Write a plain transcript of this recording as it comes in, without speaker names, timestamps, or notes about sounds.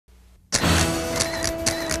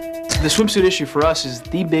The swimsuit issue for us is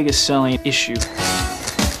the biggest selling issue.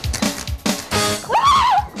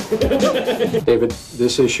 David,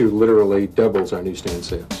 this issue literally doubles our newsstand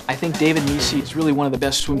sales. I think David Meese is really one of the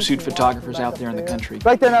best swimsuit photographers out there in the country.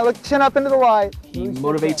 Right there, now look, chin up into the light. He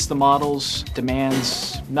motivates the models,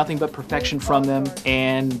 demands nothing but perfection from them,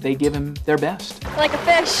 and they give him their best. Like a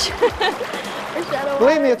fish.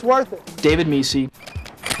 Believe me, it's worth it. David Meese,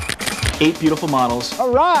 8 beautiful models.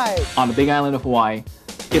 All right. On the big island of Hawaii.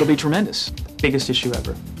 It'll be tremendous. Biggest issue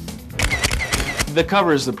ever. The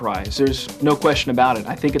cover is the prize. There's no question about it.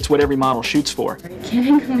 I think it's what every model shoots for. Are you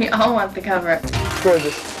kidding? We all want the cover.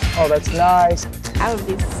 Gorgeous. Oh, that's nice. I would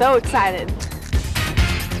be so excited.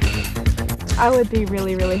 I would be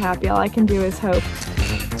really, really happy. All I can do is hope.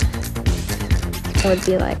 I would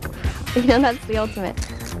be like, you know, that's the ultimate.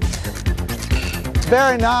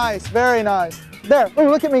 Very nice, very nice. There, oh,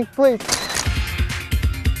 look at me, please.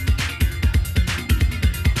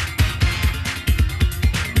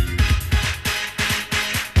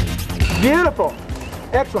 Beautiful.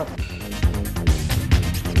 Excellent.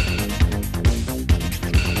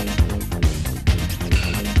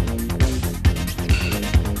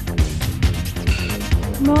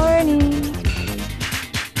 Morning.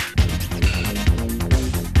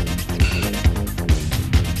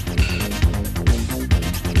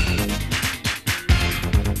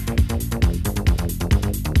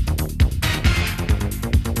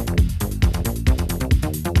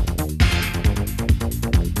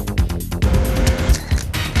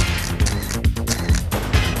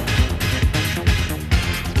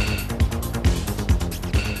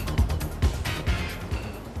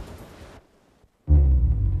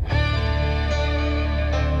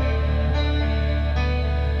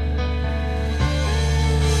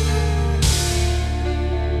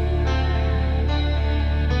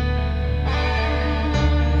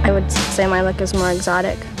 I would say my look is more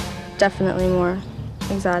exotic. Definitely more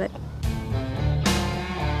exotic.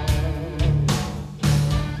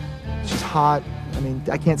 She's hot. I mean,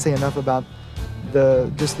 I can't say enough about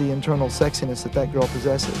just the internal sexiness that girl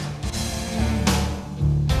possesses.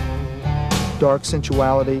 Dark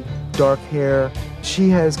sensuality, dark hair. She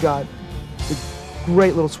has got a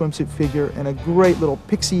great little swimsuit figure and a great little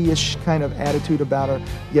pixie-ish kind of attitude about her,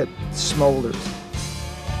 yet smolders.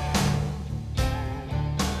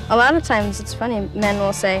 A lot of times it's funny, men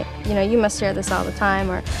will say, you know, you must hear this all the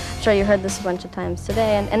time, or I'm sure you heard this a bunch of times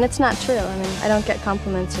today, and it's not true. I mean, I don't get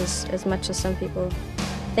compliments as much as some people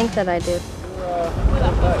think that I do.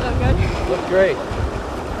 Look good. Look great.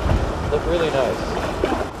 Look really nice.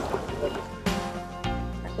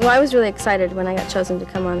 Well, I was really excited when I got chosen to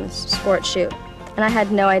come on this sports shoot, and I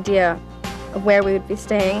had no idea of where we would be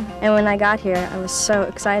staying. And when I got here, I was so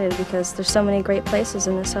excited because there's so many great places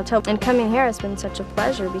in this hotel. And coming here has been such a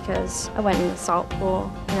pleasure because I went in the salt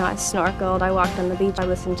pool, you know, I snorkeled, I walked on the beach, I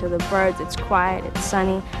listened to the birds, it's quiet, it's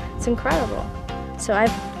sunny, it's incredible. So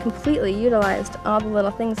I've completely utilized all the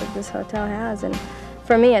little things that this hotel has, and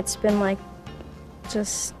for me it's been like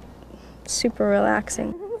just super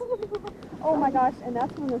relaxing. Oh my gosh, and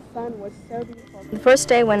that's when the sun was so beautiful. The first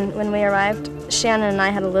day when we arrived, Shannon and I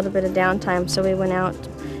had a little bit of downtime, so we went out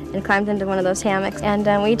and climbed into one of those hammocks, and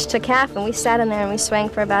we each took half, and we sat in there and we swam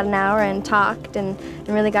for about an hour and talked and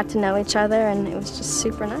really got to know each other, and it was just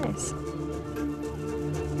super nice.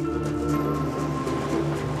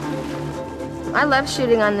 I love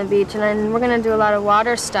shooting on the beach, and we're going to do a lot of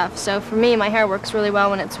water stuff, so for me, my hair works really well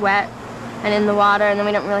when it's wet and in the water, and then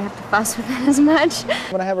we don't really have to fuss with it as much. I'm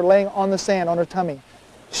gonna have her laying on the sand, on her tummy.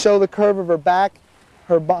 Show the curve of her back,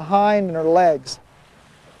 her behind, and her legs.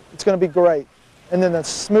 It's gonna be great. And then the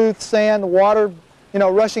smooth sand, the water, you know,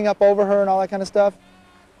 rushing up over her and all that kind of stuff.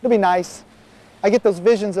 It'll be nice. I get those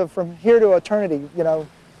visions of from here to eternity, you know,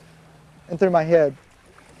 and through my head.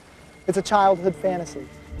 It's a childhood fantasy.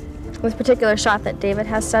 This particular shot that David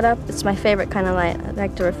has set up, it's my favorite kind of light. I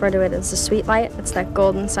like to refer to it as the sweet light. It's that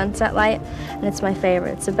golden sunset light, and it's my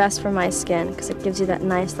favorite. It's the best for my skin because it gives you that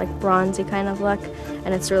nice, like bronzy kind of look,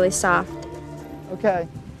 and it's really soft. Okay.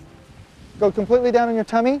 Go completely down on your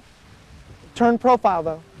tummy. Turn profile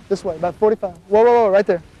though, this way, about 45. Whoa, whoa, whoa, right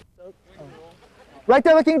there. Right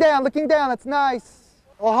there, looking down, that's nice.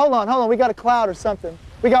 Well, hold on, we got a cloud or something.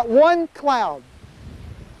 We got one cloud.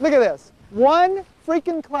 Look at this, one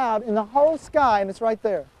freaking cloud in the whole sky, and it's right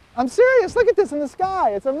there. I'm serious, look at this in the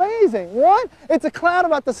sky, it's amazing. What? It's a cloud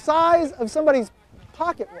about the size of somebody's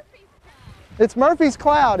pocket. It's Murphy's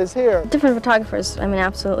cloud is here. Different photographers, I mean,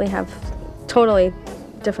 absolutely have totally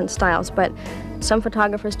different styles, but some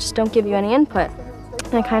photographers just don't give you any input.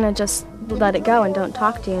 And kind of just let it go and don't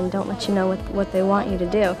talk to you and don't let you know what they want you to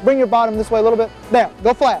do. Bring your bottom this way a little bit. There,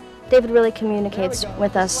 go flat. David really communicates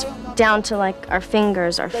with us down to like our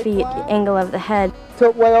fingers, our feet, the angle of the head.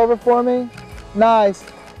 Tilt way over for me. Nice.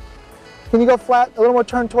 Can you go flat, a little more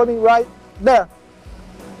turn toward me, right? There.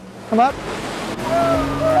 Come up.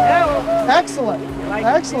 Excellent.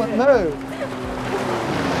 Excellent move.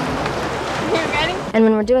 And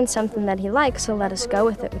when we're doing something that he likes, he'll let us go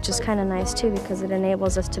with it, which is kind of nice too, because it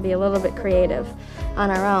enables us to be a little bit creative on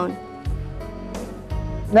our own.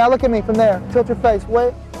 Now look at me from there. Tilt your face.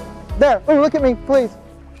 Wait. There. Ooh, look at me, please.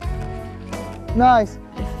 Nice.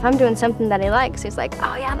 If I'm doing something that he likes, he's like,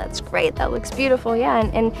 oh yeah, that's great, that looks beautiful, yeah.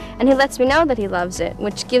 And he lets me know that he loves it,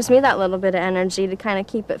 which gives me that little bit of energy to kind of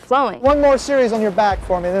keep it flowing. One more series on your back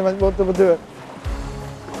for me, then we'll do it.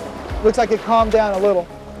 Looks like it calmed down a little.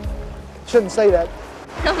 Shouldn't say that.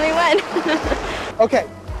 Tell me when. Okay,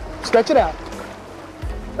 stretch it out.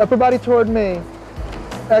 Upper body toward me.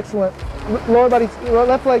 Excellent. Lower body,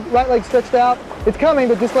 left leg, right leg stretched out. It's coming,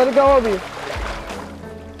 but just let it go over you.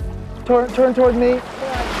 Turn toward me.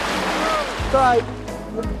 Right.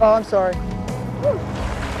 Oh, I'm sorry.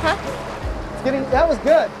 Huh? That was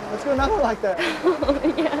good. Let's do another like that.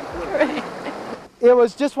 Yeah, right. It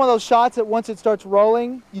was just one of those shots that once it starts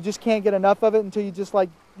rolling, you just can't get enough of it until you just like,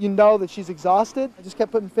 you know that she's exhausted. I just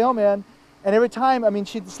kept putting film in, and every time, I mean,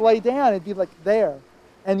 she'd just lay down, it'd be like there.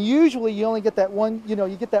 And usually you only get that one, you know,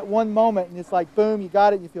 you get that one moment and it's like, boom, you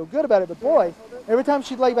got it, and you feel good about it. But boy, every time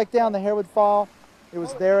she'd lay back down, the hair would fall. It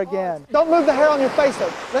was there again. Don't move the hair on your face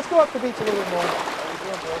though. Let's go up the beach a little bit more.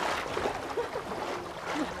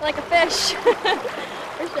 Like a fish.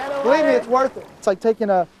 Believe me, it's worth it. It's like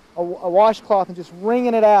taking a washcloth and just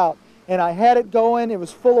wringing it out. And I had it going, it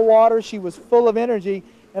was full of water, she was full of energy,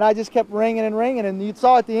 and I just kept wringing and wringing, and you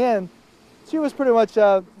saw at the end, she was pretty much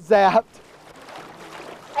zapped.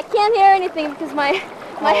 I can't hear anything because my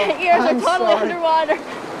ears are totally underwater.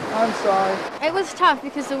 I'm sorry. It was tough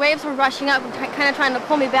because the waves were rushing up and kind of trying to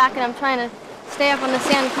pull me back, and I'm trying to stay up on the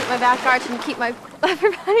sand and keep my back arched and keep my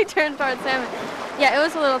upper body turned towards him. Yeah, it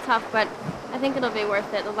was a little tough, but I think it'll be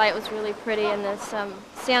worth it. The light was really pretty, and this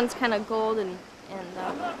sand's kind of gold, and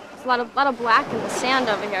there's a lot of black in the sand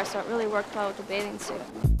over here, so it really worked well with the bathing suit.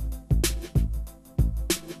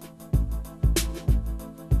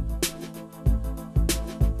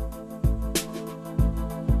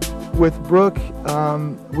 With Brooke,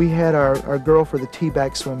 we had our girl for the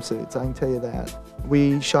T-back swimsuits, I can tell you that.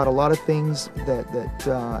 We shot a lot of things that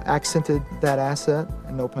accented that asset,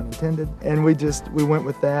 and no pun intended, and we went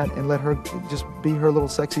with that and let her just be her little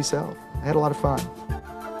sexy self. I had a lot of fun.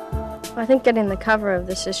 Well, I think getting the cover of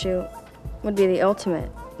this issue would be the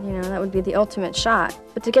ultimate. You know, that would be the ultimate shot.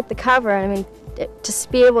 But to get the cover, I mean, to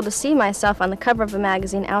be able to see myself on the cover of a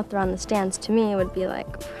magazine out there on the stands, to me, would be like,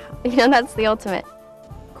 you know, that's the ultimate.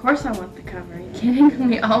 Of course I want the cover. Are you kidding?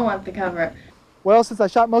 We all want the cover. Well, since I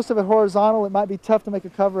shot most of it horizontal, it might be tough to make a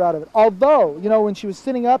cover out of it. Although, you know, when she was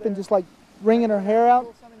sitting up and just like wringing her hair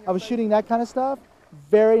out, I was shooting that kind of stuff.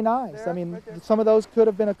 Very nice. I mean, some of those could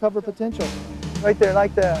have been a cover potential. Right there,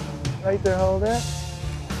 like that. Right there, hold it.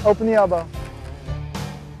 Open the elbow.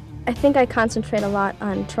 I think I concentrate a lot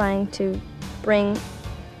on trying to bring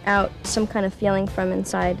out some kind of feeling from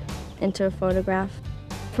inside into a photograph.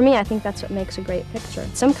 For me, I think that's what makes a great picture.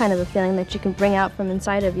 Some kind of a feeling that you can bring out from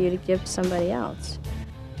inside of you to give to somebody else.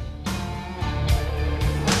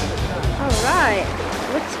 All right,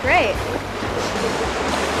 looks great.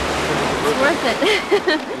 It's worth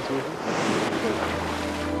it.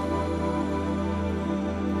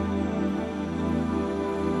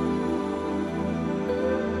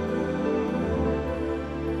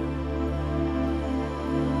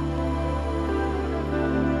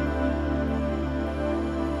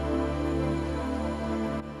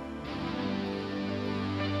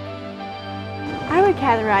 I would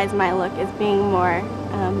categorize my look as being more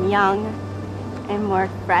young and more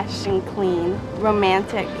fresh and clean,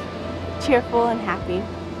 romantic, cheerful and happy,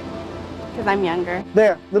 because I'm younger.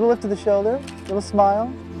 There, little lift of the shoulder, little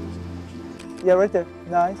smile. Yeah, right there,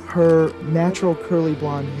 nice. Her natural curly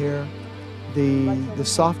blonde hair, the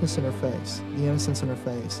softness in her face, the innocence in her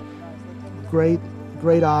face. Great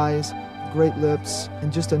eyes, great lips,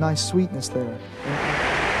 and just a nice sweetness there.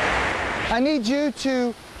 I need you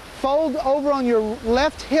to fold over on your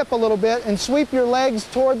left hip a little bit and sweep your legs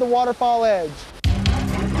toward the waterfall edge.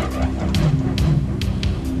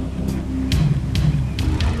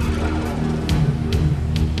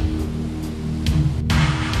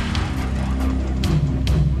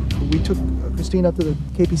 We took Christine up to the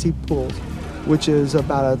KPC pools, which is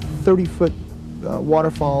about a 30-foot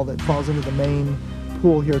waterfall that falls into the main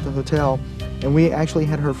pool here at the hotel. And we actually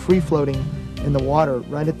had her free-floating in the water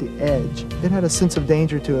right at the edge. It had a sense of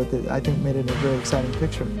danger to it that I think made it a very exciting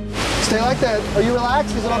picture. Stay like that. Are you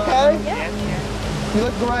relaxed? Is it okay? Yeah. You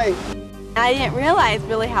look great. I didn't realize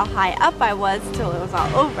really how high up I was till it was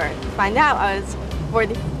all over. To find out I was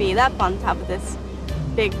 40 feet up on top of this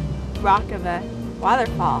big rock of a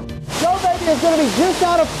waterfall. Your baby is going to be just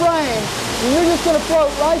out of frame, and you're just going to float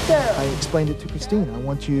right there. I explained it to Christine. I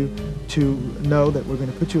want you to know that we're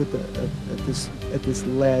going to put you at this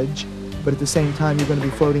ledge, but at the same time you're going to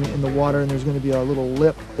be floating in the water, and there's going to be a little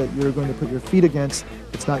lip that you're going to put your feet against.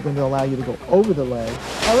 It's not going to allow you to go over the ledge.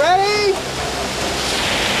 All ready?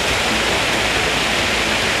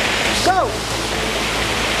 Go!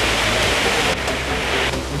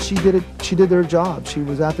 And she did it. She did her job. She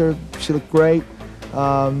was out there. She looked great.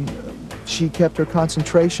 She kept her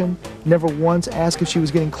concentration, never once asked if she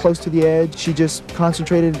was getting close to the edge. She just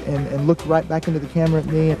concentrated and looked right back into the camera at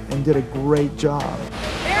me and did a great job.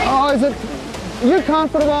 Oh, is it? You're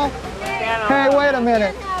comfortable? Hey, wait a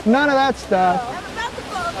minute. None of that stuff.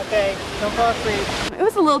 Okay, don't fall asleep. It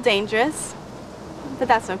was a little dangerous, but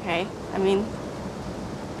that's okay. I mean,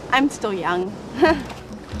 I'm still young.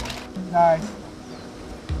 Nice.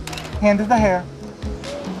 Hand to the hair.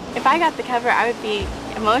 If I got the cover, I would be,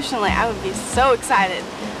 emotionally, I would be so excited.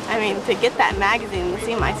 I mean, to get that magazine and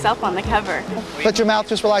see myself on the cover. Let your mouth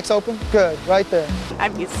just relax open. Good, right there.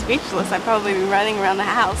 I'd be speechless. I'd probably be running around the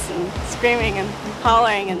house and screaming and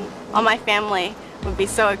hollering, and all my family would be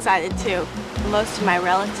so excited too. Most of my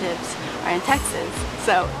relatives are in Texas,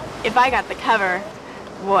 so if I got the cover,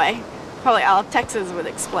 boy, probably all of Texas would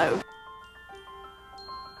explode.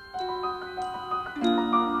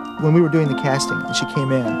 When we were doing the casting and she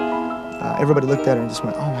came in, everybody looked at her and just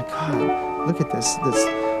went, "Oh my God, look at this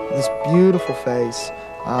beautiful face,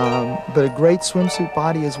 but a great swimsuit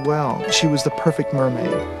body as well." She was the perfect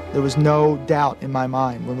mermaid. There was no doubt in my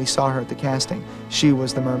mind when we saw her at the casting. She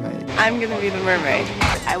was the mermaid. I'm gonna be the mermaid.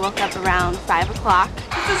 I woke up around 5 o'clock.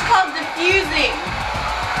 This is called diffusing.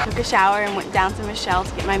 Took a shower and went down to Michelle's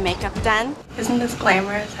to get my makeup done. Isn't this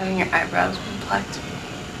glamorous, having your eyebrows been plucked?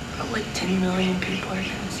 Probably 10 million people are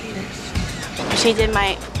gonna see this. She did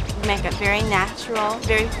my makeup very natural,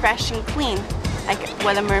 very fresh and clean, like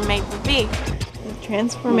what a mermaid would be. The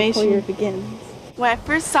transformation begins. When I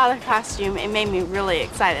first saw the costume, it made me really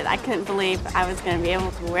excited. I couldn't believe I was going to be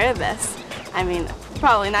able to wear this. I mean,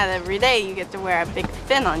 probably not every day you get to wear a big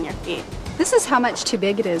fin on your feet. This is how much too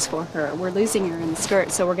big it is for her. We're losing her in the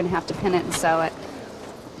skirt, so we're going to have to pin it and sew it.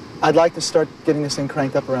 I'd like to start getting this thing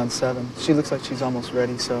cranked up around 7. She looks like she's almost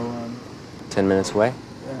ready, so... 10 minutes away?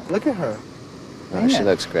 Yeah. Look at her. Oh, she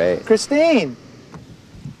looks great. Christine!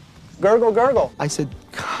 Gurgle, gurgle. I said,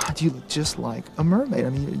 God, you look just like a mermaid. I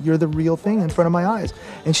mean, you're the real thing in front of my eyes.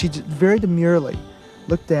 And she very demurely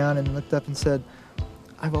looked down and looked up and said,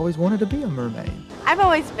 I've always wanted to be a mermaid. I've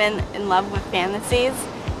always been in love with fantasies.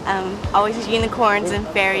 Always unicorns and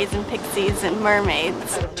fairies and pixies and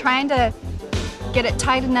mermaids. Trying to get it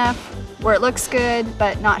tight enough where it looks good,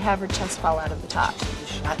 but not have her chest fall out of the top.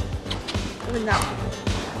 No.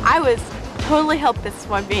 I was totally helpless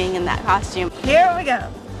while being in that costume. Here we go.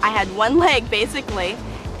 I had one leg, basically,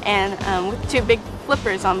 and with 2 big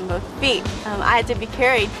flippers on both feet. I had to be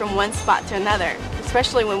carried from one spot to another,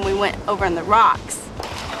 especially when we went over on the rocks.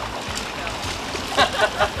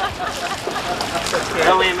 It's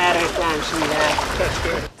only a matter of time,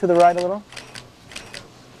 sweetheart. To the right a little.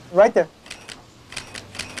 Right there.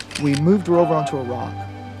 We moved her over onto a rock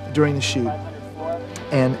during the shoot,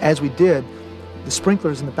 and as we did, the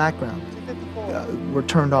sprinklers in the background were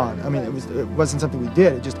turned on. I mean, it wasn't something we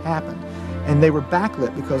did, it just happened. And they were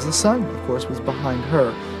backlit because the sun, of course, was behind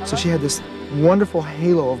her. So she had this wonderful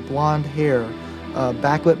halo of blonde hair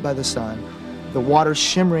backlit by the sun, the water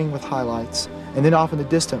shimmering with highlights, and then off in the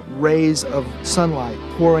distance, rays of sunlight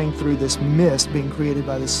pouring through this mist being created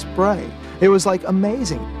by the spray. It was like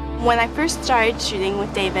amazing. When I first started shooting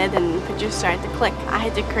with David and the pictures started to click, I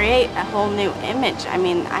had to create a whole new image. I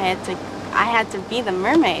mean, I had to be the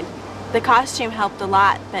mermaid. The costume helped a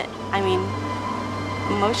lot, but I mean,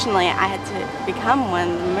 emotionally, I had to become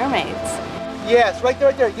one of the mermaids. Yes, right there,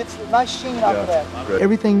 right there. It gets a nice sheen off of that. Good.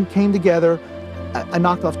 Everything came together. I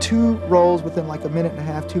knocked off 2 rolls within like 1.5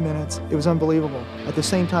 minutes, 2 minutes. It was unbelievable. At the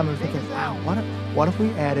same time, I was thinking, wow, what if we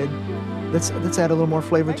added, let's add a little more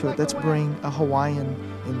flavor to it. Let's bring a Hawaiian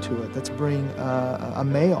into it. Let's bring a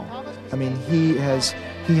male. I mean, he has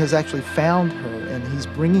actually found her, and he's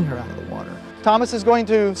bringing her out of the water. Thomas is going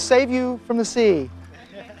to save you from the sea,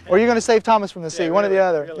 or you're going to save Thomas from the sea, one or the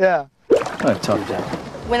other. Really. Yeah. Tough job.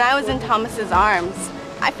 When I was in Thomas's arms,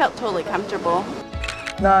 I felt totally comfortable.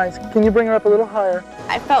 Nice. Can you bring her up a little higher?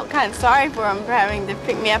 I felt kind of sorry for him for having to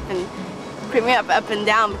pick me up and pick me up and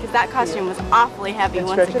down because that costume was awfully heavy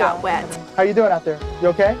once it got wet. How you doing out there? You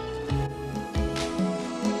okay?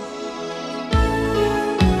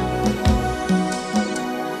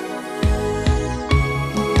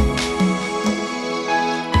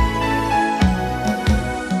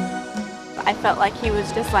 I felt like he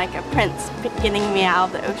was just like a prince getting me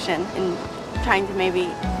out of the ocean and trying to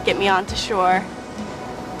maybe get me onto shore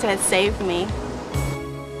to save me.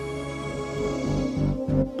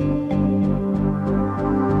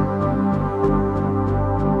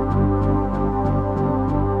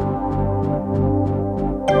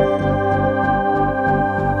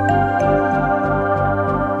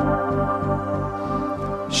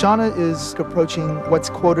 Shana is approaching what's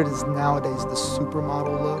quoted as nowadays the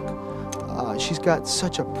supermodel look. She's got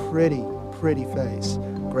such a pretty face.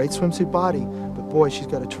 Great swimsuit body, but boy, she's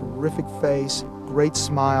got a terrific face, great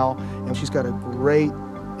smile, and she's got a great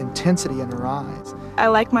intensity in her eyes. I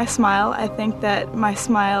like my smile. I think that my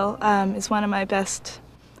smile is one of my best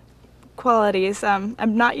qualities. I'm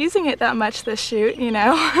not using it that much this shoot, you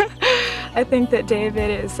know. I think that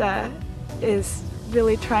David is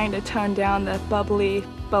really trying to tone down the bubbly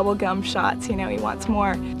bubblegum shots. You know, he wants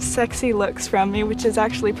more sexy looks from me, which is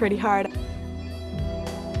actually pretty hard.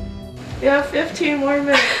 You have 15 more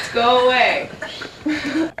minutes, go away.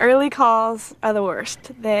 Early calls are the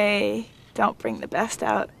worst. They don't bring the best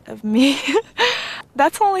out of me.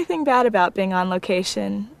 That's the only thing bad about being on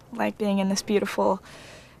location, like being in this beautiful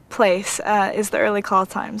place, is the early call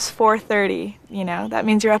times. 4:30, you know, that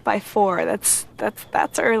means you're up by 4. That's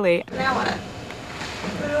early. Now what?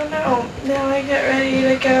 I don't know. Now I get ready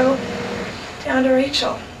to go down to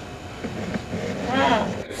Rachel.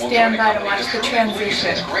 Stand by to watch the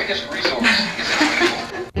transition.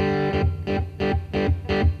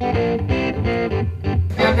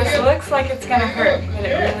 Now this looks like it's gonna hurt, but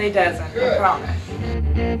it really doesn't, I promise.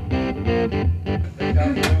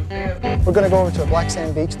 We're going to go over to a black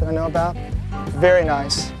sand beach that I know about. Very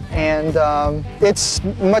nice. And it's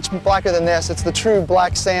much blacker than this. It's the true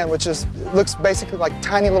black sand, which looks basically like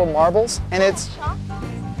tiny little marbles. And it's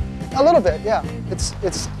a little bit, yeah.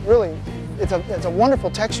 It's really, it's a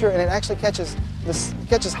wonderful texture, and it actually catches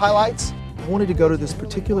highlights. I wanted to go to this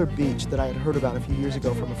particular beach that I had heard about a few years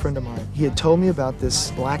ago from a friend of mine. He had told me about this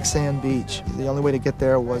black sand beach. The only way to get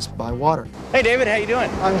there was by water. Hey David, how you doing?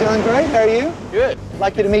 I'm doing great. How are you? Good. I'd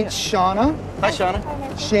like you to meet Shana. Hi Shana.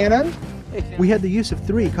 Shannon. Hey, Shannon. We had the use of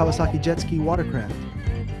 3 Kawasaki jet ski watercraft.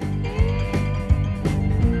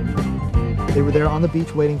 They were there on the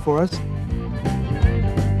beach waiting for us. Yay!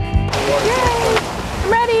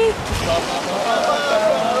 I'm ready!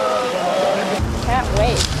 Can't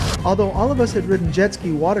wait. Although all of us had ridden jet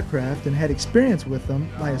ski watercraft and had experience with them,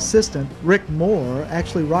 my assistant, Rick Moore,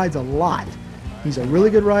 actually rides a lot. He's a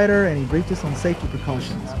really good rider, and he briefed us on safety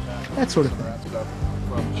precautions, that sort of thing.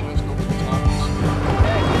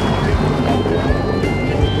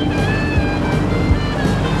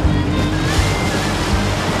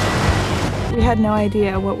 We had no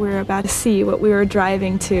idea what we were about to see, what we were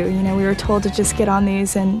driving to. You know, we were told to just get on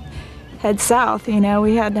these and head south. You know,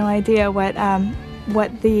 we had no idea what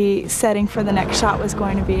the setting for the next shot was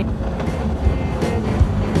going to be.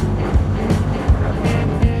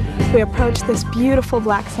 We approached this beautiful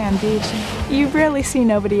black sand beach. You rarely see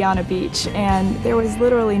nobody on a beach, and there was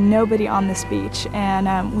literally nobody on this beach, and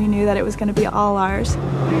we knew that it was going to be all ours.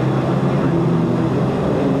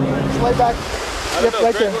 Slide back. Yep,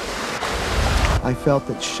 right there. I felt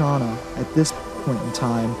that Shana, at this point in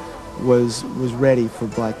time, was ready for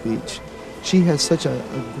Black Beach. She has such a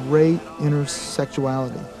great inner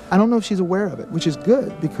sexuality. I don't know if she's aware of it, which is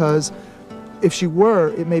good, because if she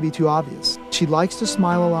were, it may be too obvious. She likes to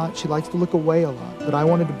smile a lot, she likes to look away a lot, but I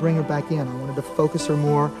wanted to bring her back in. I wanted to focus her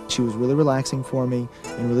more. She was really relaxing for me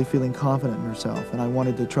and really feeling confident in herself, and I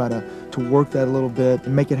wanted to try to work that a little bit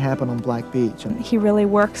and make it happen on Black Beach. He really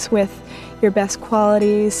works with your best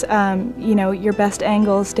qualities, you know, your best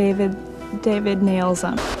angles. David nails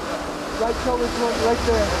them. Right shoulder point, right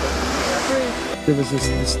there. There was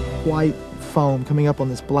this white foam coming up on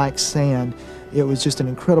this black sand. It was just an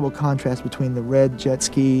incredible contrast between the red jet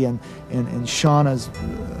ski and Shauna's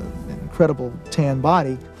incredible tan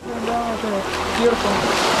body. Beautiful.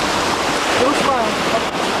 Little smile.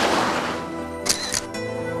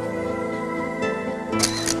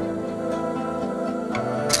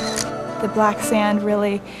 The black sand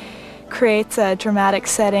really creates a dramatic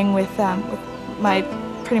setting with my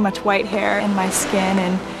pretty much white hair and my skin,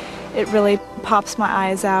 and it really pops my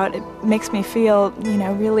eyes out. It makes me feel, you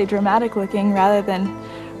know, really dramatic looking rather than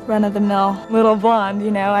run-of-the-mill little blonde,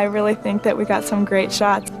 you know. I really think that we got some great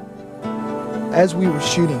shots. As we were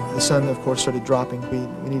shooting, the sun, of course, started dropping. We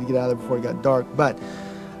needed to get out of there before it got dark, but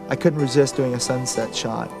I couldn't resist doing a sunset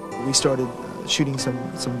shot. We started shooting some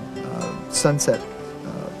sunset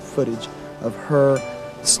footage of her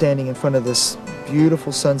standing in front of this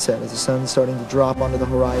beautiful sunset as the sun's starting to drop onto the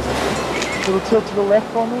horizon. Little tilt to the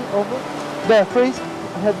left for me, over. There, freeze.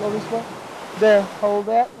 Head over this way. There, hold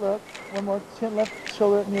that, look. One more, chin left,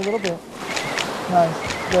 shoulder at me a little bit.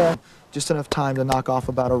 Nice, there. Just enough time to knock off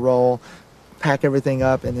about a roll, pack everything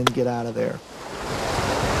up, and then get out of there.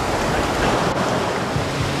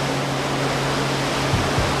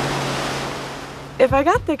 If I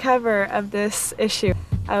got the cover of this issue,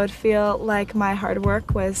 I would feel like my hard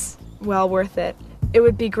work was well worth it. It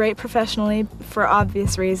would be great professionally for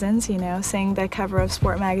obvious reasons, you know, seeing the cover of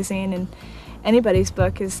Sport magazine and anybody's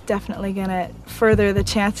book is definitely going to further the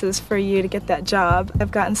chances for you to get that job.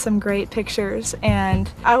 I've gotten some great pictures and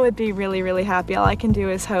I would be really, really happy. All I can do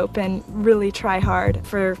is hope and really try hard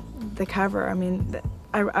for the cover. I mean,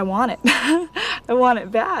 I want it. I want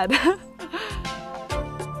it bad.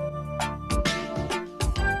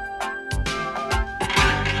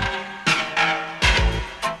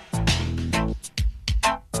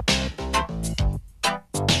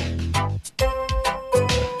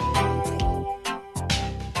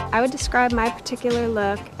 I would describe my particular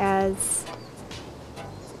look as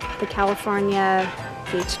the California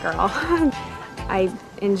beach girl. I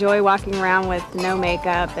enjoy walking around with no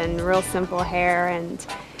makeup and real simple hair, and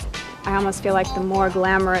I almost feel like the more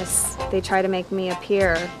glamorous they try to make me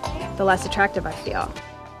appear, the less attractive I feel.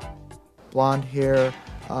 Blonde hair,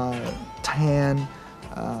 tan,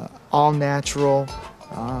 all natural,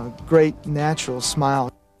 great natural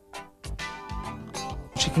smile.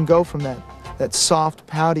 She can go from that soft,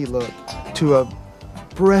 pouty look to a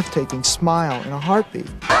breathtaking smile in a heartbeat.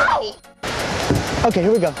 Ow! Okay,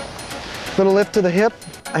 here we go. Little lift to the hip.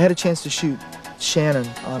 I had a chance to shoot Shannon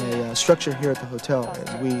on a structure here at the hotel,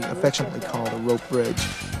 as we affectionately call it a rope bridge.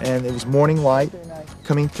 And it was morning light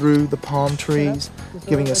coming through the palm trees,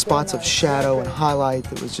 giving us spots of shadow and highlight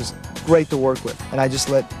that was just great to work with. And I just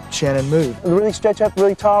let Shannon move. Really stretch up,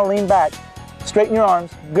 really tall, lean back. Straighten your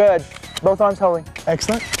arms. Good. Both arms holding.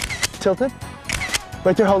 Excellent. Tilted.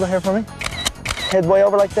 Right there, hold the hair for me. Head way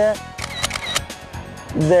over like that.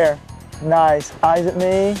 There. Nice. Eyes at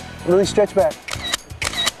me. Really stretch back.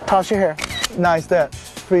 Toss your hair. Nice, that.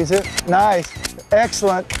 Freeze it. Nice.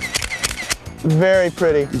 Excellent. Very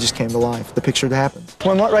pretty. You just came to life. The picture happens.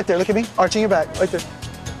 One more, right there. Look at me. Arching your back. Right there.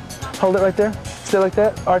 Hold it right there. Stay like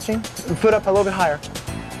that. Arching. Foot up a little bit higher.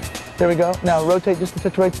 There we go. Now rotate just a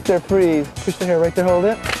touch right there. Freeze. Push the hair right there. Hold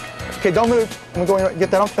it. Okay, don't move. I'm going to get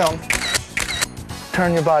that on film.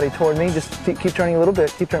 Turn your body toward me. Just keep turning a little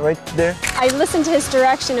bit. Keep turning right there. I listen to his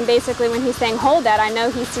direction, and basically when he's saying hold that, I know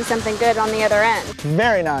he sees something good on the other end.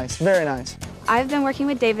 Very nice, very nice. I've been working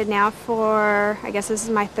with David now for, I guess this is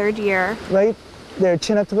my 3rd year. Right there,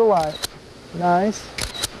 chin up to the light. Nice.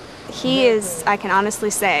 He is, I can honestly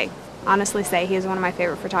say, he is one of my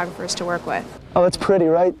favorite photographers to work with. Oh, that's pretty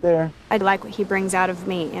right there. I like what he brings out of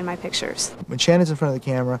me in my pictures. When Shannon's in front of the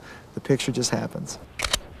camera, the picture just happens.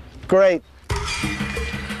 Great.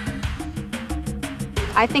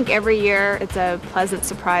 I think every year it's a pleasant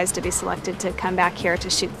surprise to be selected to come back here to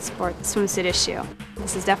shoot the swimsuit issue.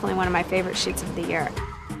 This is definitely one of my favorite shoots of the year.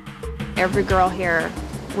 Every girl here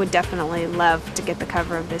would definitely love to get the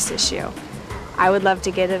cover of this issue. I would love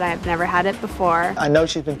to get it. I've never had it before. I know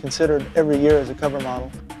she's been considered every year as a cover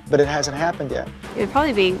model, but it hasn't happened yet. It would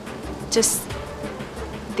probably be just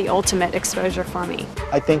the ultimate exposure for me.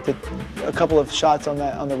 I think that a couple of shots on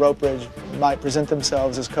the rope bridge might present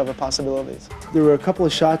themselves as cover possibilities. There were a couple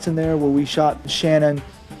of shots in there where we shot Shannon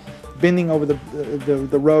bending over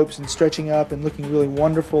the ropes and stretching up and looking really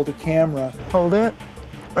wonderful to camera. Hold it.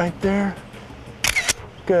 Right there.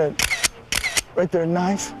 Good. Right there.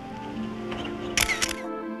 Nice.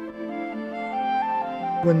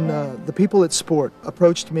 When the people at Sport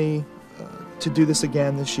approached me to do this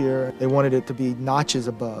again this year, they wanted it to be notches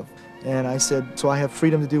above. And I said, so I have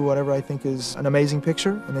freedom to do whatever I think is an amazing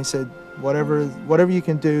picture. And they said, whatever you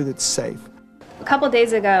can do that's safe. A couple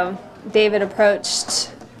days ago, David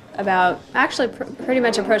approached pretty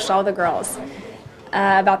much approached all the girls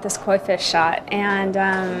about this koi fish shot.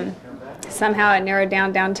 And somehow it narrowed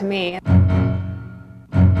down to me.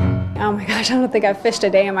 Oh my gosh, I don't think I've fished a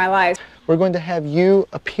day in my life. We're going to have you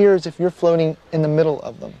appear as if you're floating in the middle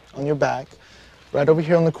of them, on your back, right over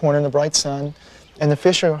here in the corner in the bright sun, and the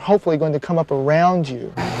fish are hopefully going to come up around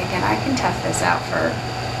you. I'm thinking I can tough this out for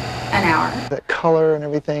an hour. That color and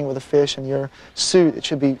everything with the fish and your suit, it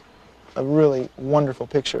should be a really wonderful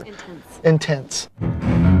picture. Intense. Intense.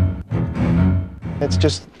 It's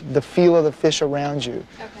just the feel of the fish around you.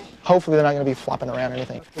 Okay. Hopefully they're not going to be flopping around or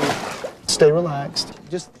anything. Stay relaxed.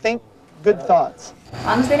 Just think good thoughts. As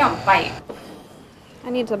long as they don't bite.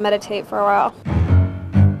 I need to meditate for a while.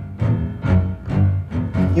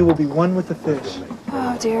 You will be one with the fish.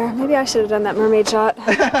 Oh dear, maybe I should have done that mermaid shot.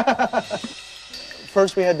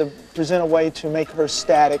 First we had to present a way to make her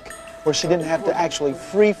static where she didn't have to actually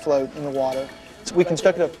free float in the water. So we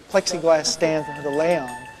constructed a plexiglass stand for her to lay on.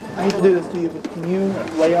 I hate to do this to you, but can you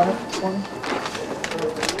lay on it for me?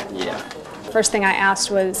 Yeah. First thing I asked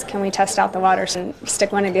was, can we test out the water and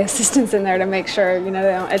stick one of the assistants in there to make sure, you know,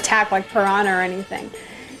 they don't attack like piranha or anything.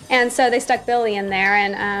 And so they stuck Billy in there,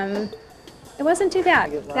 and it wasn't too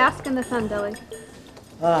bad. Bask in the sun, Billy.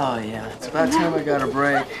 Oh, yeah. It's about time I got a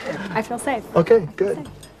break. I feel safe. Okay, good.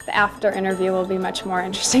 The after interview will be much more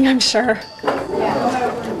interesting, I'm sure.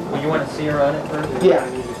 Well, you want to see her on it first? Yeah.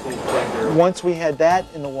 Once we had that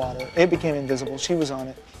in the water, it became invisible. She was on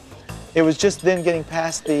it. It was just then getting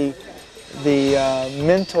past the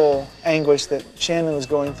mental anguish that Shannon was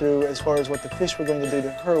going through as far as what the fish were going to do to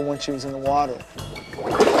her once she was in the water.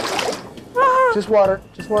 Just water,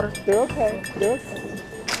 just water. They're okay, they're okay.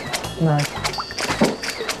 Nice.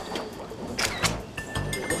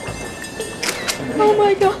 Oh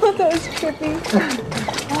my God, that was trippy.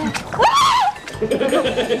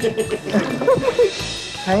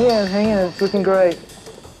 Hang in, it's looking great.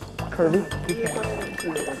 Kirby.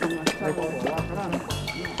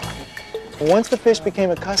 Once the fish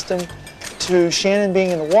became accustomed to Shannon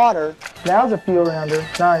being in the water, now's a feel around her.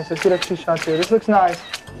 Nice, let's get a 2 shots here. This looks nice.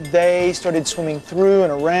 They started swimming through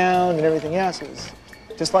and around and everything else. It was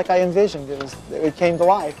just like I envisioned. It came to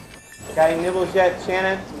life. Got any nibbles yet,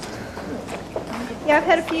 Shannon? Yeah, I've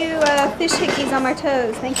had a few fish hickeys on my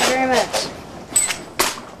toes. Thank you very much.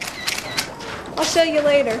 I'll show you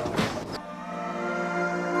later.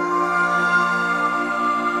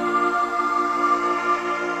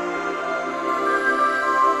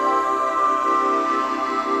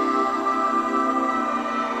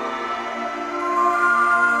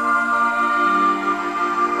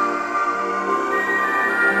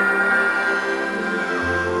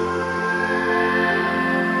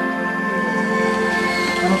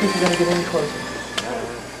 I don't think you're going to get any closer.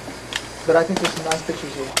 But I think there's some nice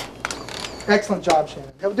pictures here. Excellent job,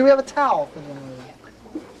 Shannon. Do we have a towel for them?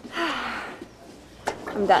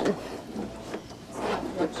 I'm done.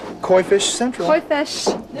 Koi fish central. Koi fish,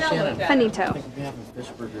 finito. We're having fish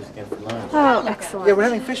burgers again for lunch. Oh, excellent. Yeah, we're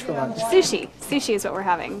having fish for lunch. Sushi. Sushi is what we're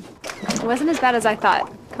having. It wasn't as bad as I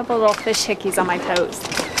thought. A couple of little fish hickeys on my toes.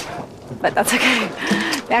 But that's okay.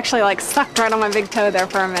 They actually like sucked right on my big toe there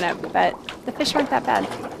for a minute, but the fish weren't that bad.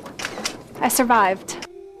 I survived.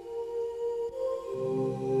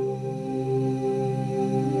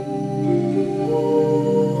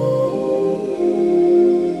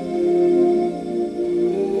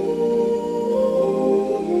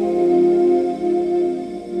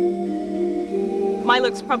 My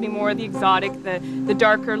look's probably more the exotic, the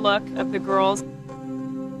darker look of the girls.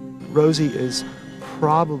 Rosie is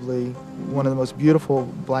probably one of the most beautiful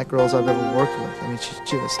black girls I've ever worked with. I mean, she's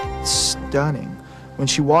just stunning. When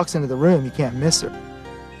she walks into the room, you can't miss her.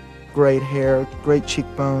 Great hair, great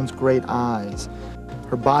cheekbones, great eyes.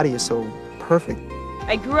 Her body is so perfect.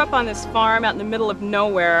 I grew up on this farm out in the middle of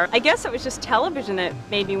nowhere. I guess it was just television that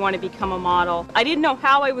made me want to become a model. I didn't know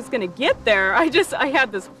how I was going to get there. I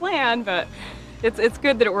had this plan, but it's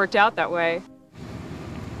good that it worked out that way.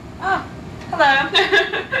 Oh, hello.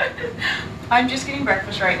 I'm just getting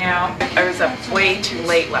breakfast right now. I was up way too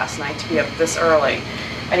late last night to be up this early.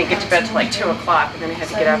 I didn't get to bed till like 2 o'clock, and then I had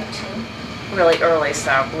to get up really early,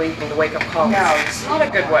 so believe me, the wake-up call was not a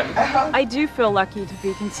good one. I do feel lucky to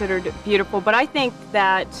be considered beautiful, but I think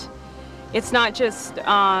that it's not just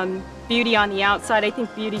beauty on the outside. I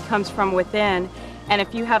think beauty comes from within. And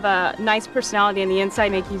if you have a nice personality on the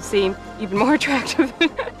inside, make you seem even more attractive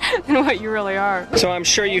than what you really are. So I'm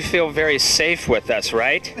sure you feel very safe with us,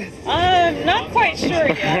 right? Not quite sure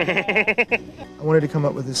yet. I wanted to come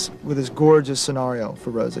up with this gorgeous scenario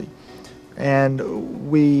for Rosie. And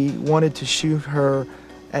we wanted to shoot her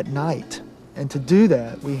at night. And to do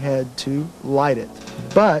that, we had to light it.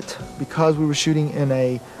 But because we were shooting in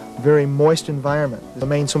a very moist environment, the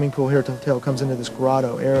main swimming pool here at the hotel comes into this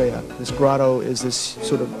grotto area. This grotto is this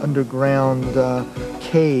sort of underground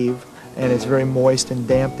cave, and it's very moist and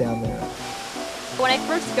damp down there. When I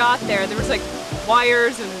first got there, there was like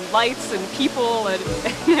wires and lights and people and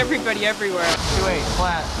everybody everywhere. 2-8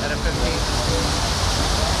 flat at a 15.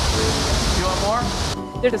 You want more?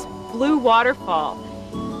 There's this blue waterfall,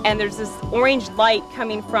 and there's this orange light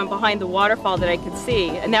coming from behind the waterfall that I could see,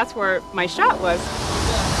 and that's where my shot was.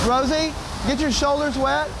 Rosie, Get your shoulders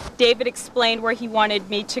wet. David explained where he wanted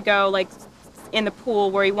me to go, like in the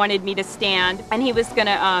pool, where he wanted me to stand, and he was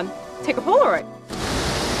gonna take a Polaroid.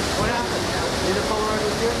 What happened? Did the Polaroid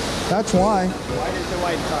with you? That's why. Why did the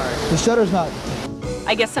white car? The shutter's not.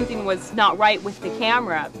 I guess something was not right with the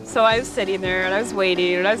camera. So I was sitting there and I was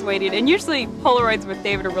waiting and I was waiting. And usually Polaroids with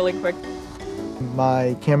David are really quick.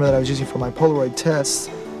 My camera that I was using for my Polaroid tests,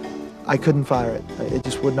 I couldn't fire it. It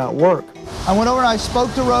just would not work. I went over and I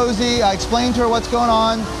spoke to Rosie. I explained to her what's going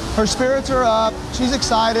on. Her spirits are up. She's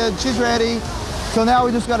excited. She's ready. So now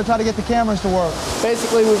we just got to try to get the cameras to work.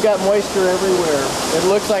 Basically, we've got moisture everywhere. It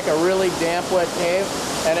looks like a really damp, wet cave,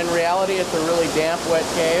 and in reality, it's a really damp, wet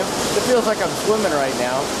cave. It feels like I'm swimming right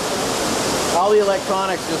now. All the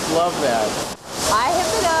electronics just love that. I have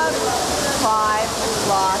been up 5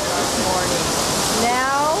 o'clock this morning.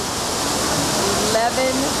 Now,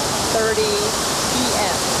 11:30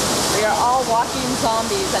 p.m. We are all walking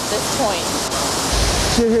zombies at this point.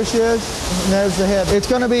 Here she is, and there's the head. It's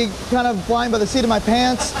going to be kind of flying by the seat of my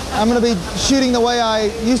pants. I'm going to be shooting the way I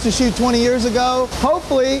used to shoot 20 years ago.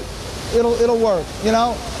 Hopefully, it'll work, you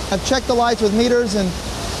know. I've checked the lights with meters, and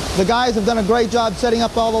the guys have done a great job setting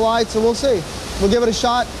up all the lights, so we'll see. We'll give it a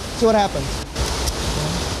shot, see what happens.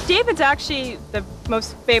 David's actually the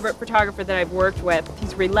most favorite photographer that I've worked with.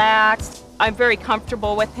 He's relaxed. I'm very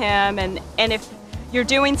comfortable with him, and if you're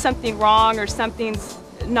doing something wrong or something's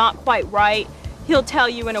not quite right, he'll tell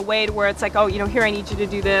you in a way to where it's like, oh, you know, here, I need you to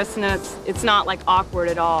do this, and then it's not like awkward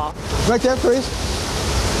at all. Right there, please.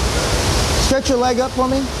 Stretch your leg up for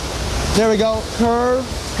me. There we go. Curve.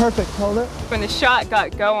 Perfect. Hold it. When the shot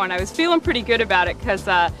got going, I was feeling pretty good about it because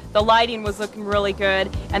the lighting was looking really good,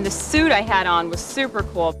 and the suit I had on was super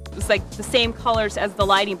cool. It was like the same colors as the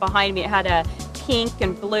lighting behind me. It had a pink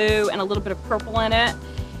and blue and a little bit of purple in it,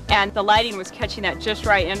 and the lighting was catching that just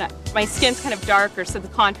right, and my skin's kind of darker, so the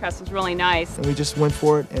contrast was really nice. And we just went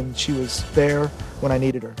for it, and she was there when I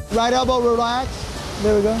needed her. Right elbow, relax.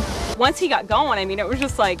 There we go. Once he got going, I mean, it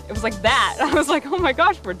was like that. I was like, oh my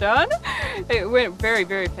gosh, we're done? It went very,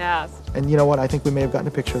 very fast. And you know what? I think we may have gotten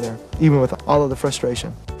a picture there, even with all of the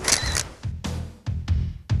frustration.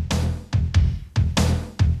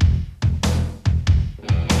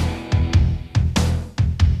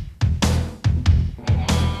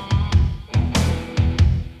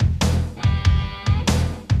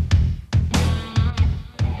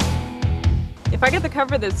 If I get the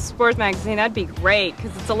cover of the sports magazine, that'd be great,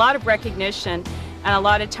 because it's a lot of recognition, and a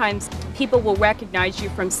lot of times people will recognize you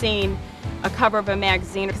from seeing a cover of a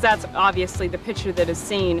magazine, because that's obviously the picture that is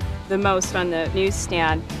seen the most on the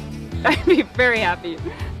newsstand. I'd be very happy.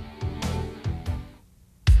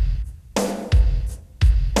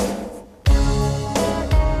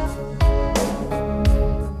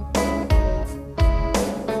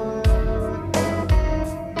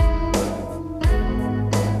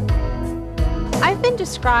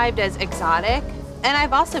 Described as exotic, and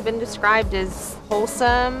I've also been described as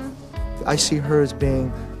wholesome. I see her as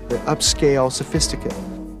being the upscale, sophisticated.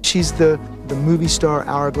 She's the movie star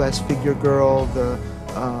hourglass figure girl, the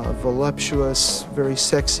voluptuous, very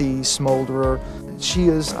sexy smolderer. She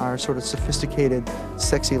is our sort of sophisticated,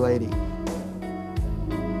 sexy lady.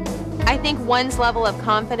 I think one's level of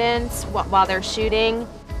confidence while they're shooting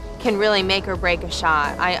can really make or break a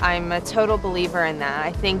shot. I'm a total believer in that.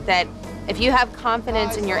 I think that if you have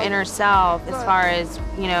confidence in your inner self as far as,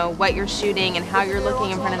 you know, what you're shooting and how you're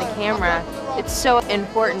looking in front of the camera, it's so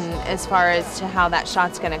important as far as to how that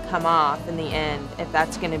shot's going to come off in the end, if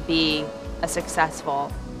that's going to be a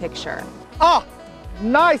successful picture. Oh,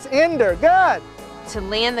 nice ender, good. To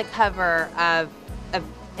land the cover of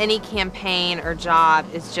any campaign or job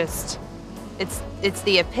is just, it's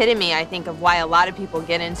the epitome, I think, of why a lot of people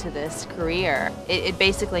get into this career. It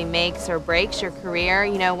basically makes or breaks your career.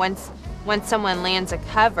 You know, once someone lands a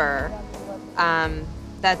cover,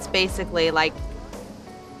 that's basically like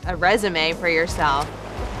a resume for yourself.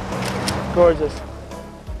 Gorgeous.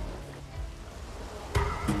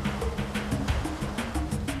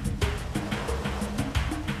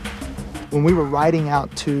 When we were riding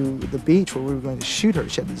out to the beach where we were going to shoot her,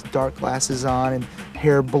 she had these dark glasses on and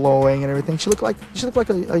hair blowing and everything. She looked like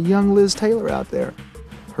a young Liz Taylor out there.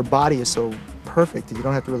 Her body is so perfect that you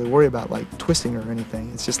don't have to really worry about like twisting her or anything.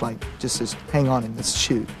 It's just like, just hang on and let's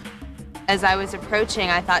shoot. As I was approaching,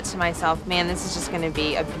 I thought to myself, man, this is just going to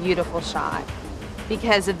be a beautiful shot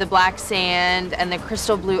because of the black sand and the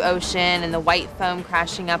crystal blue ocean and the white foam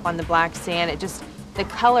crashing up on the black sand. The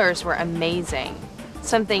colors were amazing.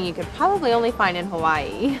 Something you could probably only find in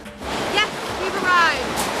Hawaii. Yes, we've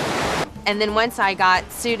arrived. And then once I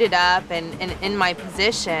got suited up and in my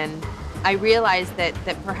position, I realized that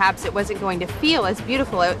perhaps it wasn't going to feel as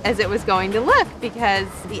beautiful as it was going to look because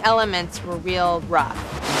the elements were real rough.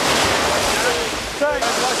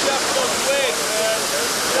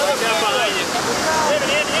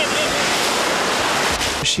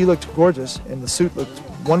 She looked gorgeous, and the suit looked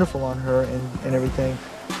wonderful on her and everything.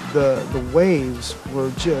 The waves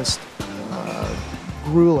were just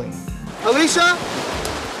grueling. Alesha,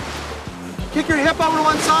 kick your hip over to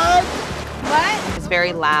one side. What? It was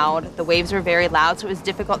very loud. The waves were very loud, so it was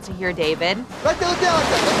difficult to hear David. Right there, look down, look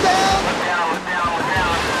down, look down. Look down, look down, look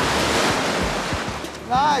down.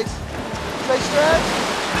 Nice. Stay stretched.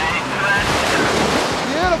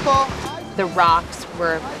 Beautiful. The rocks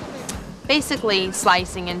were basically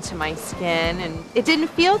slicing into my skin, and it didn't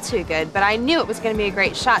feel too good, but I knew it was going to be a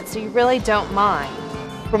great shot, so you really don't mind.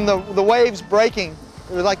 From the waves breaking,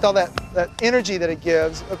 it was like all that energy that it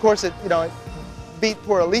gives. Of course, it beat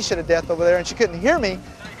poor Alesha to death over there, and she couldn't hear me,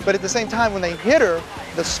 but at the same time, when they hit her,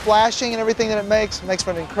 the splashing and everything that it makes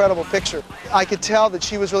for an incredible picture. I could tell that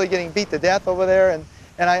she was really getting beat to death over there,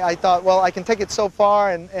 and I thought, well, I can take it so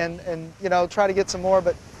far and try to get some more,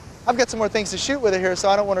 but I've got some more things to shoot with her here, so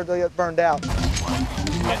I don't want her to get burned out.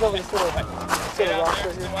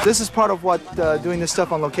 This is part of what doing this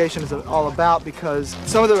stuff on location is all about, because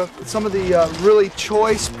some of the really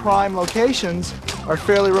choice prime locations are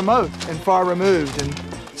fairly remote and far removed, and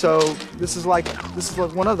so this is like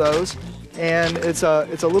one of those. And it's a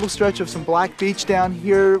little stretch of some black beach down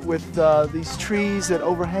here with these trees that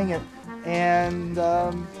overhang it, and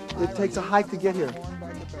it takes a hike to get here.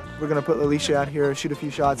 We're gonna put Alesha out here, shoot a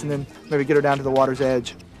few shots, and then maybe get her down to the water's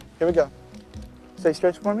edge. Here we go. Stay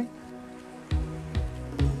stretched for me.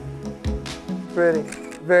 Pretty,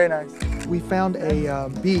 very nice. We found a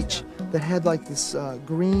beach that had like this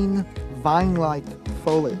green vine-like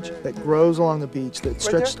foliage that grows along the beach that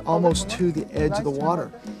stretched almost to the edge of the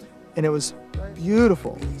water. And it was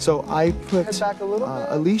beautiful. So I put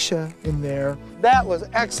Alesha in there. That was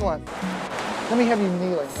excellent. Let me have you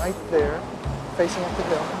kneeling right there, facing up the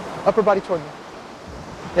hill. Upper body toward me.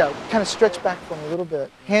 Yeah, kind of stretch back for me a little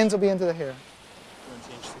bit. Hands will be into the hair.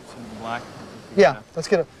 Change suits into black. Yeah,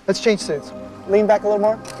 let's change suits. Lean back a little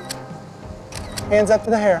more. Hands up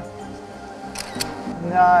to the hair.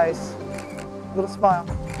 Nice. Little smile.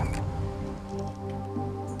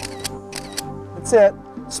 That's it.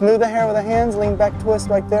 Smooth the hair with the hands, lean back, twist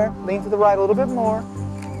right there. Lean to the right a little bit more.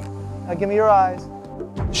 Now give me your eyes.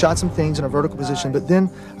 Shot some things in a vertical position, but then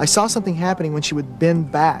I saw something happening when she would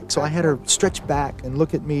bend back, so I had her stretch back and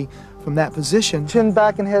look at me from that position. Chin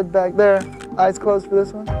back and head back there. Eyes closed for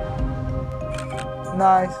this one.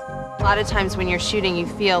 Nice. A lot of times when you're shooting, you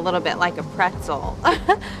feel a little bit like a pretzel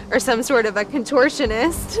or some sort of a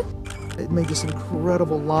contortionist. It made this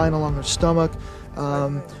incredible line along her stomach,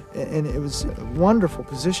 and it was a wonderful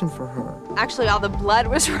position for her. Actually, all the blood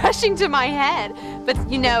was rushing to my head, but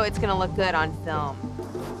you know it's going to look good on film.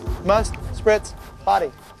 Must spritz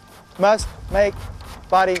body. Must make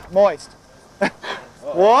body moist.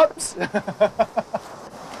 Whoops. They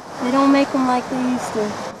don't make them like they used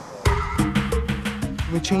to.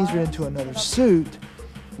 We changed her into another suit,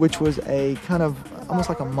 which was a kind of almost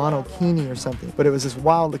like a monokini or something, but it was this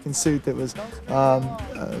wild-looking suit that was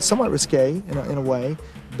somewhat risque in a way,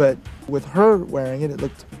 but with her wearing it, it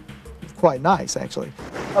looked quite nice, actually.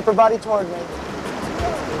 Upper body toward me.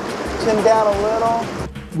 Chin down a little.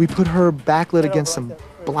 We put her backlit against some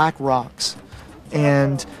black rocks,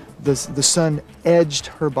 and the sun edged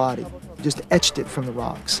her body, just etched it from the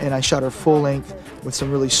rocks. And I shot her full length with some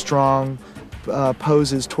really strong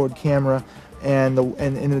poses toward camera, and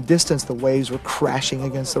in the distance the waves were crashing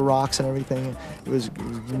against the rocks and everything. It was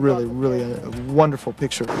really, really a wonderful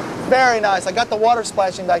picture. Very nice. I got the water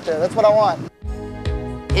splashing back there. That's what I want.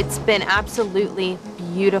 It's been absolutely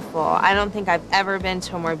beautiful. I don't think I've ever been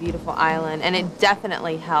to a more beautiful island, and it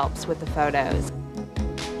definitely helps with the photos.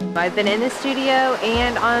 I've been in the studio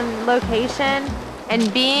and on location,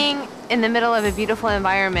 and being in the middle of a beautiful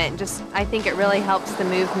environment, I think it really helps the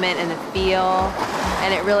movement and the feel,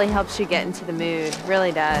 and it really helps you get into the mood. It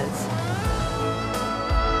really does.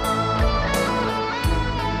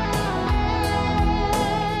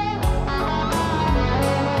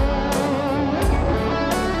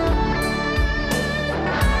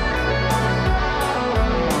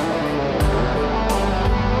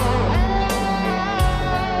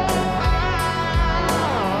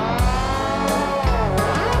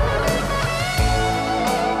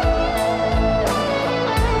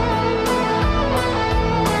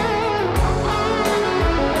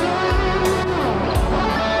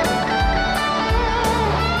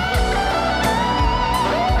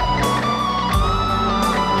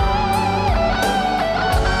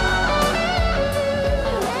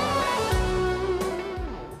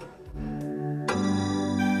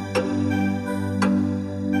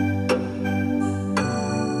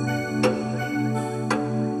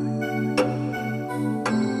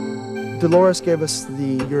 Dolores gave us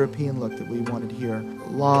the European look that we wanted here.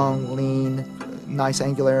 Long, lean, nice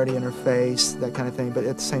angularity in her face, that kind of thing, but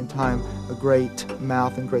at the same time, a great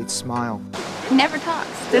mouth and great smile. He never talks.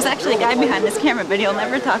 There's actually a guy behind this camera, but he'll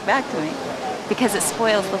never talk back to me because it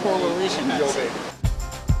spoils the whole illusion.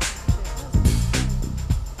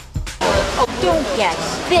 Oh, don't get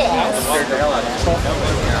this.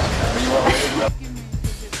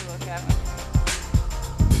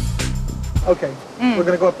 Okay, we're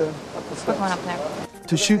gonna go up the steps. We're going up there.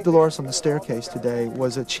 To shoot Dolores on the staircase today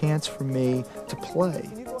was a chance for me to play.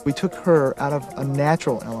 We took her out of a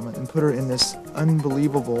natural element and put her in this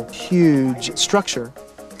unbelievable, huge structure.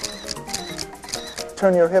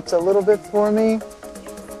 Turn your hips a little bit for me.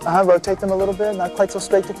 Rotate them a little bit, not quite so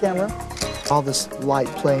straight to camera. All this light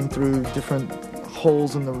playing through different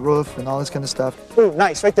holes in the roof and all this kind of stuff. Ooh,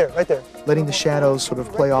 nice, right there, right there. Letting the shadows sort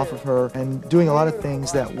of play off of her and doing a lot of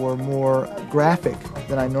things that were more graphic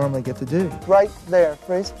than I normally get to do. Right there,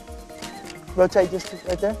 freeze. Rotate just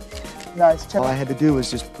right there. Nice. All I had to do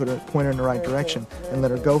was just put a pointer in the right direction and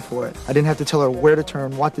let her go for it. I didn't have to tell her where to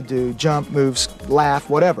turn, what to do, jump, move,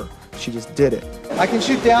 laugh, whatever. She just did it. I can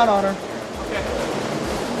shoot down on her.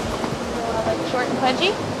 Like short and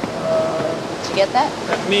pudgy? Did you get that?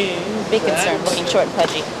 That means Big concern looking short and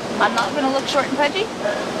pudgy. I'm not going to look short and pudgy?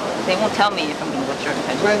 They won't tell me if I'm going to look short and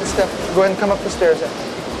pudgy. Go ahead and come up the stairs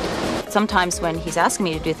then. Sometimes when he's asking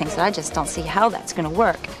me to do things that I just don't see how that's going to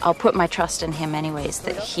work, I'll put my trust in him anyways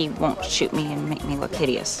that he won't shoot me and make me look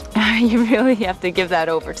hideous. You really have to give that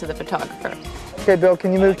over to the photographer. Okay, Bill,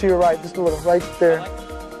 can you move to your right just a little, right there.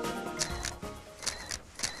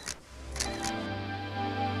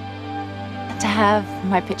 To have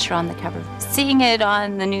my picture on the cover, seeing it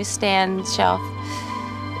on the newsstand shelf,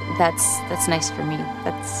 that's nice for me.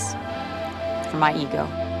 That's for my ego.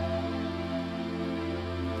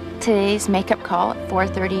 Today's makeup call at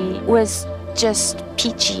 4:30 was just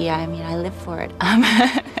peachy. I mean, I live for it.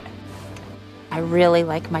 I really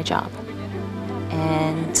like my job.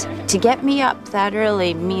 And to get me up that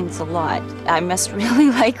early means a lot. I must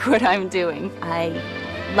really like what I'm doing. I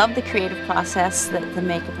love the creative process that the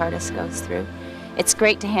makeup artist goes through. It's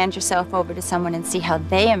great to hand yourself over to someone and see how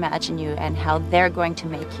they imagine you and how they're going to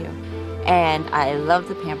make you. And I love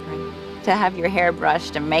the pampering. To have your hair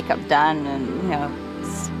brushed and makeup done, and you know,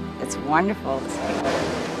 it's wonderful.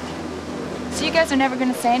 So you guys are never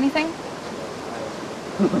going to say anything?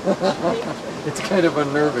 It's kind of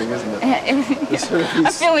unnerving, isn't it?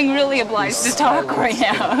 I'm feeling really obliged to talk right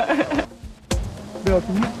now. Bill,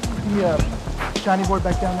 can you put the shiny board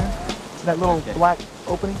back down there? That little black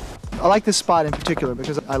opening? I like this spot in particular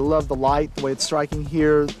because I love the light, the way it's striking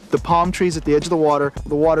here. The palm trees at the edge of the water.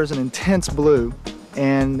 The water's an intense blue,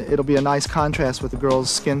 and it'll be a nice contrast with the girls'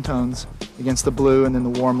 skin tones against the blue and then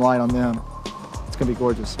the warm light on them. It's gonna be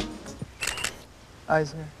gorgeous.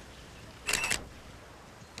 Eyes here.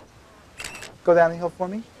 Go down the hill for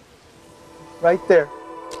me. Right there.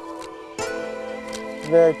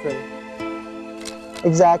 Very pretty.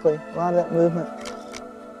 Exactly, a lot of that movement.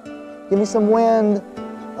 Give me some wind.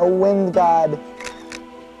 A wind god.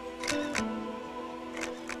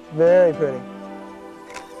 Very pretty.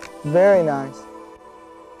 Very nice.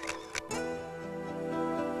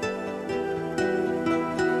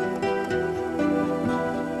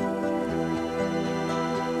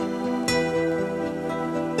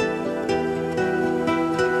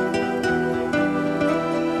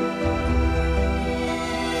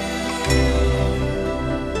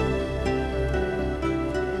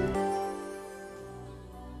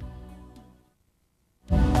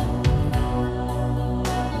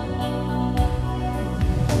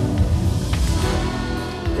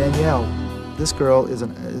 Danielle, this girl is,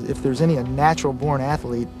 if there's any a natural-born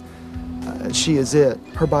athlete, she is it.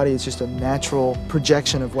 Her body is just a natural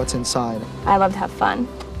projection of what's inside. I love to have fun.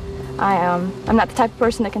 I'm not the type of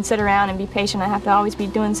person that can sit around and be patient. I have to always be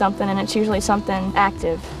doing something, and it's usually something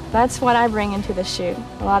active. That's what I bring into the shoot.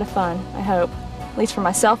 A lot of fun, I hope. At least for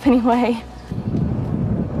myself, anyway.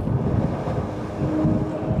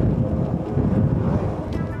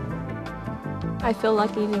 I feel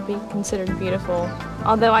lucky to be considered beautiful.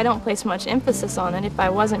 Although I don't place much emphasis on it, if I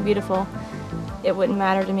wasn't beautiful, it wouldn't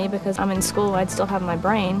matter to me because I'm in school, I'd still have my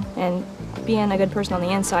brain, and being a good person on the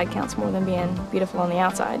inside counts more than being beautiful on the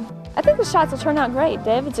outside. I think the shots will turn out great.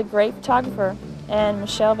 David's a great photographer, and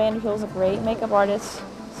Michelle Vanderhill's a great makeup artist,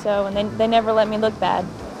 so, and they never let me look bad.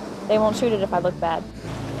 They won't shoot it if I look bad.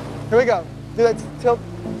 Here we go. Do that tilt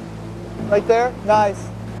right there. Nice.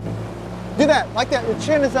 Do that, like that. Your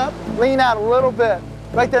chin is up. Lean out a little bit.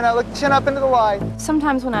 Right there, now look, chin up into the light.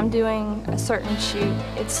 Sometimes when I'm doing a certain shoot,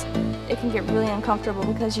 it can get really uncomfortable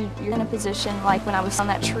because you're in a position like when I was on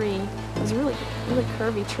that tree It was a really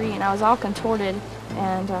curvy tree, and I was all contorted,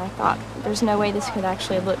 and I thought, there's no way this could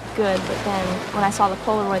actually look good. But then when I saw the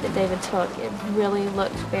Polaroid that David took, it really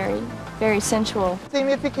looked very, very sensual. See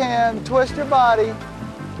me if you can. Twist your body.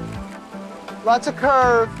 Lots of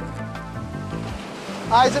curve.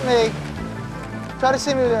 Eyes at me. Try to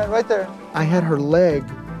see me there, right there. I had her leg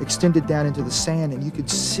extended down into the sand, and you could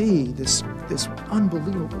see this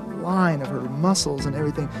unbelievable line of her muscles and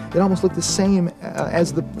everything. It almost looked the same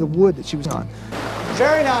as the wood that she was on.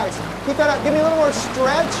 Very nice. Keep that up. Give me a little more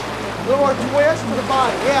stretch, a little more twist to the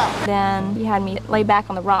body. Yeah. Then he had me lay back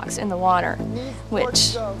on the rocks in the water,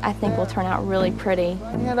 which I think will turn out really pretty.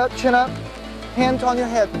 Hand up, chin up, hand on your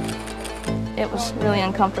head. It was really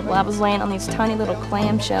uncomfortable. I was laying on these tiny little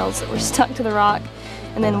clam shells that were stuck to the rock,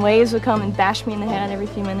 and then waves would come and bash me in the head every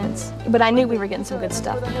few minutes. But I knew we were getting some good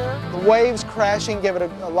stuff. The waves crashing gave it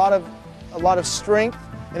a lot of strength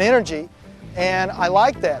and energy, and I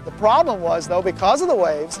liked that. The problem was, though, because of the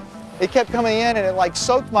waves, it kept coming in and it like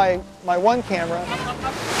soaked my one camera.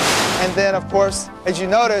 And then, of course, as you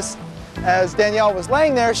notice, as Danielle was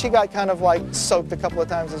laying there, she got kind of like soaked a couple of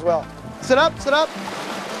times as well. Sit up, sit up.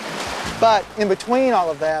 But in between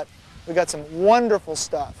all of that, we got some wonderful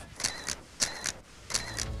stuff.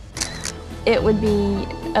 It would be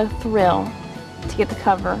a thrill to get the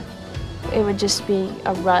cover. It would just be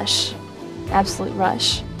a rush, absolute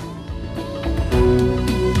rush.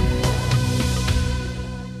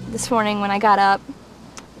 This morning when I got up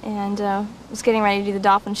and was getting ready to do the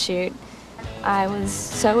dolphin shoot, I was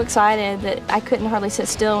so excited that I couldn't hardly sit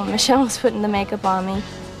still when Michelle was putting the makeup on me.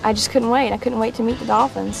 I just couldn't wait. I couldn't wait to meet the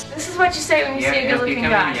dolphins. This is what you say when you see a good-looking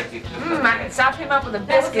guy. I can sop him up with a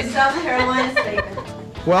biscuit. South Carolina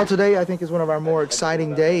statement. Well, today I think is one of our more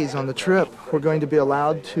exciting days on the trip. We're going to be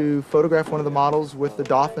allowed to photograph one of the models with the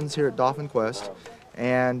dolphins here at Dolphin Quest.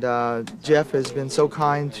 And Jeff has been so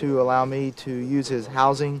kind to allow me to use his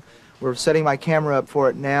housing. We're setting my camera up for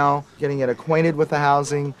it now, getting it acquainted with the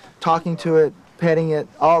housing, talking to it, petting it,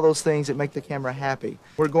 all those things that make the camera happy.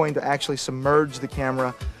 We're going to actually submerge the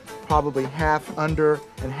camera probably half under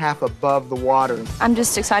and half above the water. I'm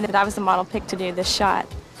just excited that I was the model picked to do this shot.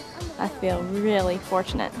 I feel really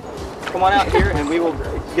fortunate. Come on out here and we will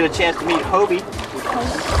get a chance to meet Hobie.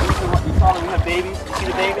 You saw them have babies. You see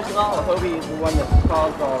the babies and all? Hobie is the one that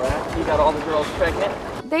caused all that. He got all the girls pregnant.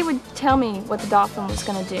 They would tell me what the dolphin was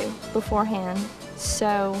going to do beforehand,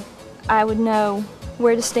 so I would know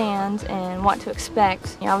where to stand and what to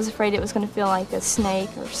expect. You know, I was afraid it was going to feel like a snake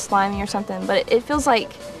or slimy or something, but it feels like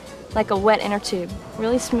a wet inner tube,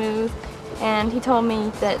 really smooth. And he told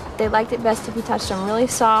me that they liked it best if you touched them really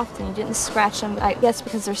soft and you didn't scratch them, I guess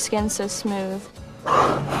because their skin's so smooth.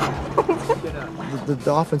 The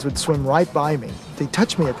dolphins would swim right by me. They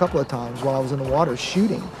touched me a couple of times while I was in the water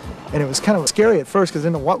shooting. And it was kind of scary at first because I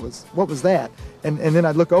didn't know what was that. And then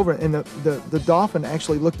I'd look over and the dolphin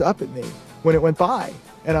actually looked up at me when it went by.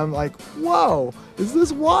 And I'm like, whoa, is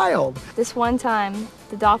this wild? This one time,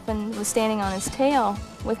 the dolphin was standing on his tail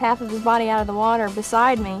with half of his body out of the water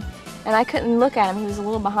beside me. And I couldn't look at him, he was a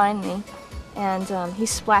little behind me. And he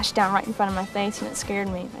splashed down right in front of my face and it scared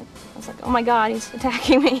me. I was like, oh my God, he's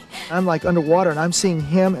attacking me. I'm like underwater and I'm seeing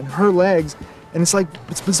him and her legs and it's like,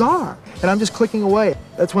 it's bizarre. And I'm just clicking away.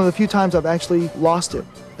 That's one of the few times I've actually lost it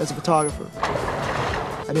as a photographer.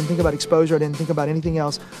 I didn't think about exposure, I didn't think about anything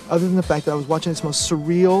else other than the fact that I was watching this most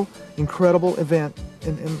surreal, incredible event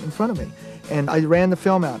in front of me. And I ran the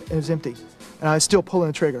film out and it was empty. And I was still pulling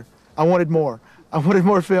the trigger. I wanted more. I wanted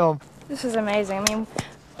more film. This is amazing. I mean,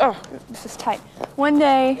 oh, this is tight. One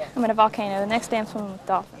day I'm at a volcano, the next day I'm swimming with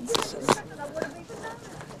dolphins. This is a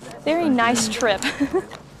very nice trip.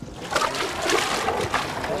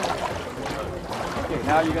 Okay,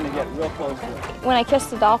 now you're going to get real close to it. When I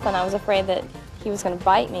kissed the dolphin, I was afraid that he was going to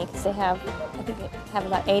bite me because they have, I think they have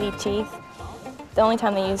about 80 teeth. The only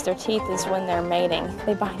time they use their teeth is when they're mating.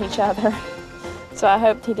 They bite each other. So I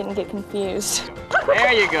hoped he didn't get confused.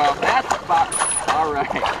 There you go. That's about all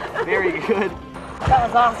right. Very good. That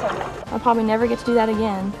was awesome. I'll probably never get to do that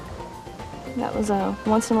again. That was a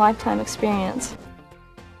once-in-a-lifetime experience.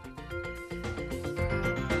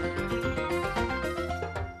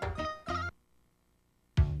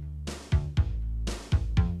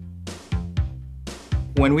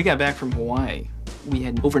 When we got back from Hawaii, we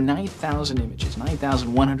had over 9,000 images,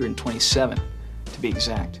 9,127 to be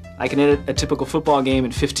exact. I can edit a typical football game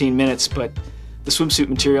in 15 minutes, but the swimsuit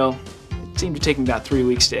material, it seemed to take me about 3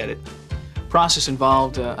 weeks to edit. The process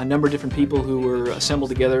involved a number of different people who were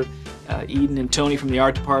assembled together. Eden and Tony from the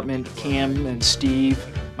art department, Cam and Steve,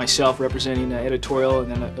 myself representing editorial,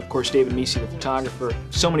 and then of course David Misi, the photographer.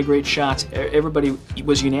 So many great shots. Everybody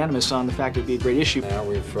was unanimous on the fact it would be a great issue. Now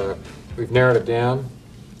we've We've narrowed it down.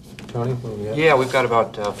 Tony, what do we got? Yeah, we've got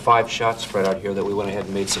about 5 shots spread out here that we went ahead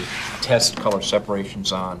and made some test color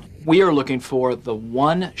separations on. We are looking for the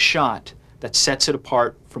one shot that sets it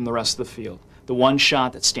apart from the rest of the field, the one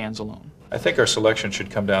shot that stands alone. I think our selection should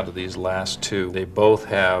come down to these last two. They both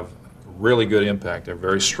have really good impact. They're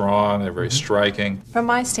very strong, they're very striking. From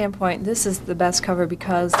my standpoint, this is the best cover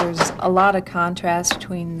because there's a lot of contrast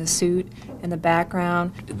between the suit and the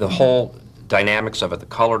background. The whole dynamics of it, the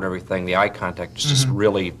color and everything, the eye contact is just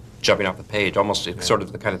really jumping off the page. Almost it's sort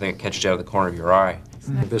of the kind of thing that catches you out of the corner of your eye.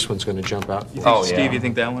 This one's going to jump out. Oh, Steve, yeah. you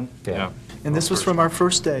think that one? Yeah. And this was from our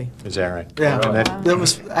first day. Is that right? Yeah. Wow. That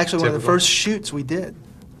was actually one of the Typical. first shoots we did.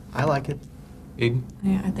 I like it. Eden?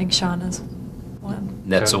 Yeah, I think Shana's one.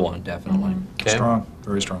 That's the one, definitely. Strong,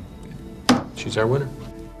 very strong. She's our winner.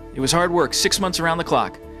 It was hard work, 6 months around the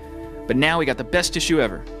clock. But now we got the best issue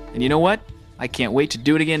ever. And you know what? I can't wait to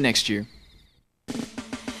do it again next year.